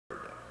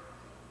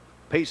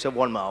Pace of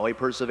 1 mile, a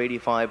purse of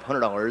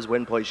 $8,500.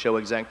 Win, place, show,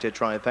 exact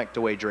trifecta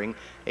wagering.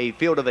 A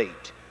field of 8.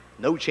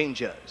 No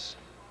changes.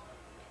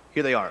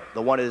 Here they are.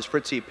 The 1 is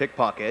Fritzy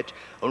Pickpocket,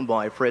 owned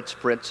by Fritz,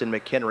 and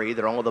McHenry.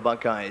 They're all of the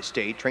Buckeye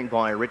State, trained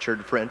by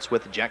Richard Fritz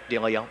with Jack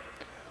Delia.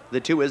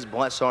 The 2 is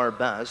Bless Our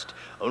Best,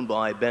 owned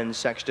by Ben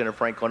Sexton of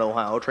Franklin,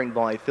 Ohio, trained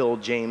by Phil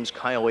James,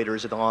 Kyle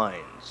Waiters at the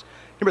lines.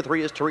 Number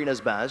 3 is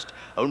Tarina's Best,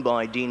 owned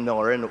by Dean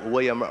Miller and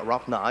William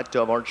Rothnacht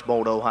of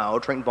Archbold, Ohio,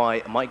 trained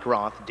by Mike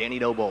Roth, Danny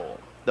Noble.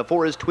 The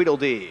 4 is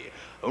Tweedledee,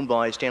 owned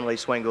by Stanley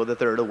Swango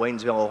III of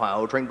Waynesville,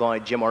 Ohio, trained by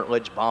Jim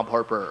Artledge, Bob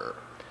Harper.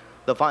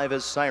 The 5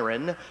 is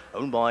Siren,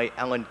 owned by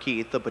Alan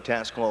Keith of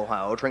Pataskala,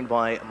 Ohio, trained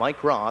by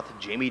Mike Roth,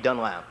 Jamie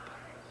Dunlap.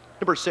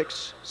 Number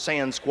 6,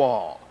 Sand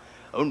Squall,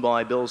 owned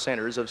by Bill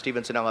Sanders of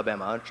Stevenson,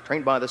 Alabama,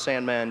 trained by the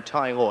Sandman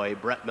Ty Loy.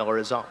 Brett Miller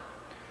is up.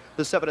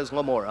 The 7 is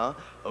Lamora,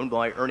 owned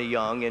by Ernie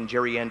Young and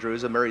Jerry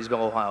Andrews of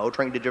Marysville, Ohio,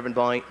 trained and driven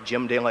by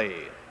Jim Daly.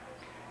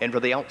 And for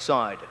the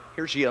outside,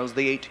 here she is,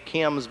 the 8,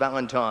 Cam's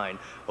Valentine,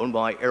 owned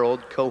by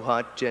Harold,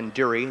 Kohut, and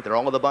Dury. They're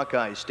all of the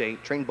Buckeye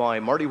State, trained by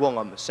Marty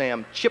Willem.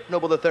 Sam Chip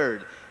Noble III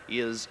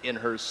is in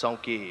her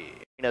sulky.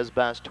 Tarina's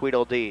Best,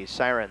 Tweedledee,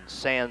 Siren,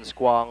 Sand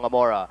Squall,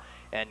 Lamora,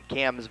 and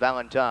Cam's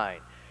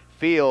Valentine.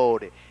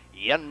 Field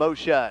in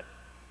motion.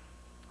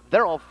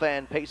 They're all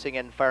fan pacing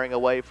and firing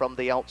away from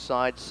the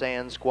outside.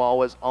 Sand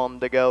Squall is on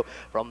the go.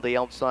 From the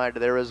outside,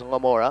 there is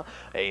Lamora.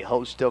 A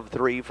host of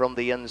 3 from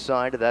the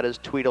inside. That is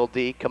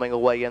Tweedledee coming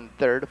away in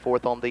 3rd.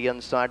 4th on the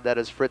inside, that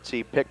is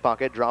Fritzy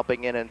Pickpocket.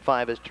 Dropping in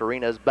 5 is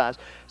Tarina's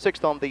Best.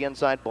 6th on the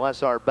inside,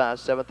 Bless Our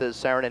Best. 7th is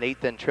Siren, and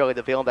 8th and trailing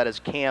the field, that is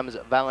Cam's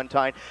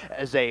Valentine.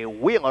 As they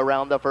wheel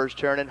around the first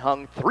turn and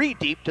hung 3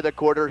 deep to the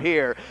quarter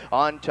here.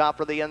 On top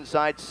for the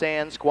inside,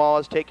 Sand Squall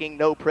is taking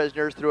no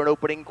prisoners through an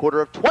opening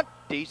quarter of 26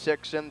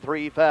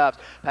 3/5.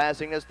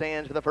 Passing the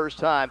stands for the first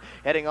time.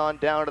 Heading on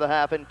down to the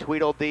half in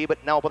Tweedledee,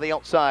 but now on the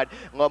outside.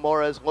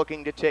 Lamora is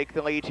looking to take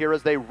the lead here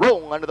as they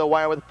roll under the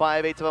wire with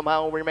 5/8 of a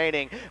mile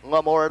remaining.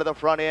 Lamora to the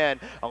front end.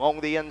 Along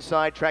the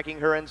inside,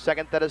 tracking her in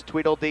 2nd, that is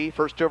Tweedledee.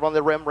 First over on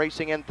the rim,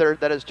 racing in 3rd,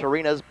 that is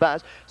Tarina's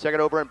Best. 2nd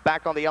over and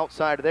back on the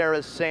outside, there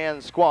is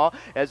Sand Squall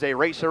as they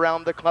race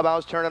around the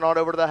clubhouse, turning on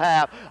over to the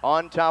half.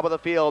 On top of the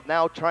field,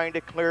 now trying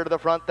to clear to the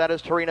front, that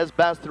is Tarina's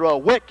Best through a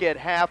wicked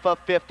half of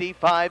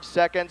 55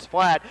 seconds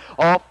flat.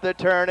 Off the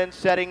turn and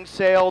setting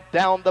sail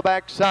down the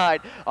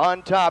backside.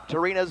 On top,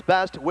 Tarina's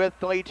Best with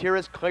the lead here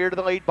is clear to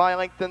the lead by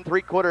length and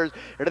 3/4.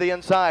 Here to the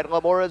inside,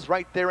 Lamora's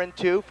right there in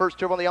 2.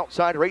 First over on the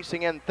outside,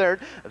 racing in 3rd.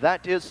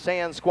 That is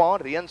Sand Squall.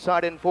 To the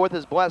inside in 4th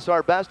is Bless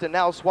Our Best, and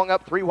now swung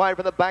up 3 wide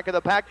from the back of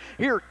the pack.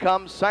 Here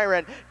comes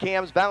Siren.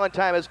 Cam's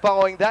Valentine is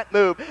following that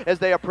move as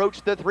they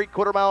approach the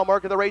 3/4 mile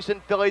mark of the race,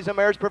 and Fillies and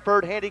Mares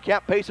Preferred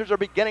Handicap Pacers are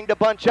beginning to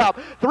bunch up.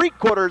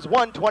 3/4,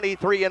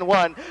 1:23 and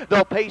 1.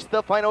 They'll pace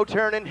the final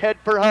turn and head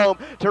for home.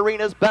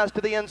 Tarina's Best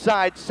to the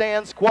inside.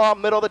 Sand Squall,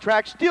 middle of the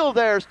track, still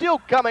there, still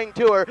coming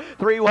to her.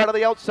 3 wide on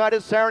the outside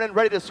is Siren, and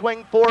ready to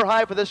swing 4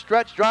 high for the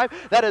stretch drive.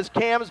 That is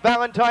Cam's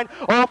Valentine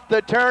off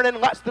the turn and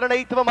less than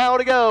 1/8 of a mile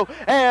to go.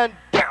 And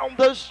down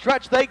the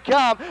stretch they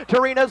come.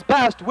 Tarina's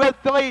Best with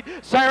the lead.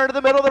 Siren to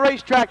the middle of the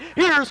racetrack.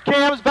 Here's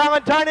Cam's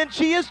Valentine, and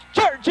she is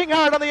charging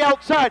hard on the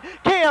outside.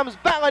 Cam's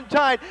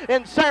Valentine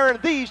and Siren,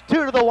 these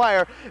 2 to the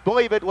wire.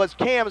 Believe it was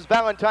Cam's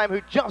Valentine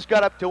who just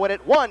got up to win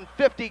it.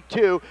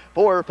 1:52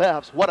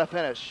 4/5. What a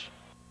finish.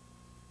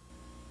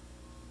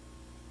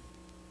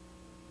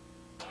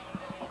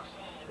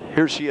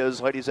 Here she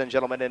is, ladies and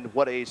gentlemen, and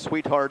what a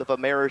sweetheart of a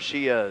mare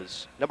she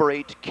is. Number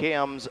 8,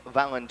 Cam's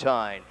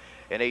Valentine.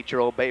 An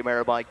 8-year-old bay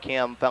mare by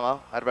Cam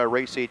Fella out of a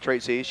Racy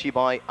Tracy. She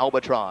by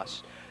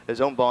Albatross. Is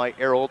owned by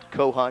Harold,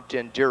 Kohut,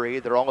 and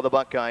Dury. They're all of the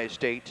Buckeye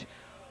State.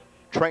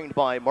 Trained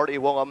by Marty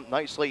Willem.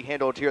 Nicely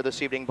handled here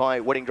this evening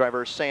by winning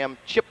driver Sam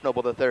Chip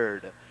Noble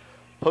III.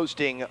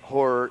 Posting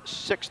her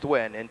 6th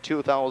win in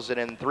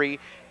 2003.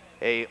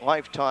 A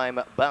lifetime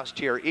best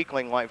here,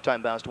 equaling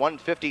lifetime best.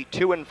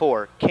 1:52 and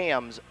 4.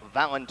 Cam's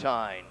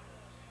Valentine.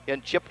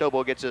 And Chip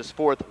Noble gets his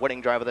 4th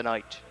winning drive of the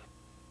night.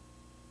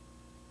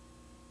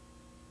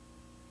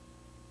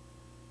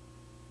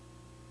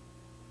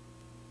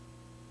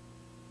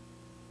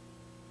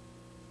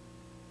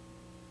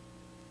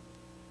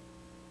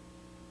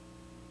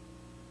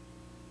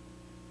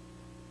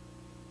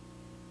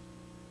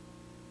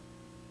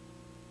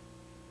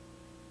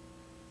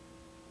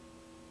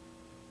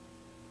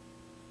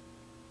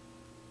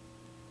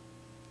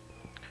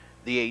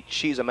 The 8,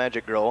 She's a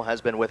Magic Girl,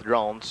 has been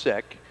withdrawn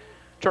sick.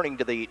 Turning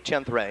to the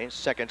 10th race,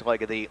 2nd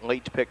leg of the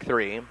late pick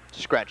 3.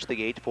 Scratch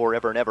the 8,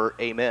 Forever and Ever,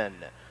 Amen.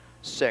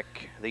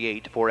 Sick. The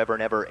 8, Forever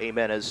and Ever,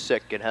 Amen is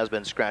sick and has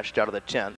been scratched out of the 10th.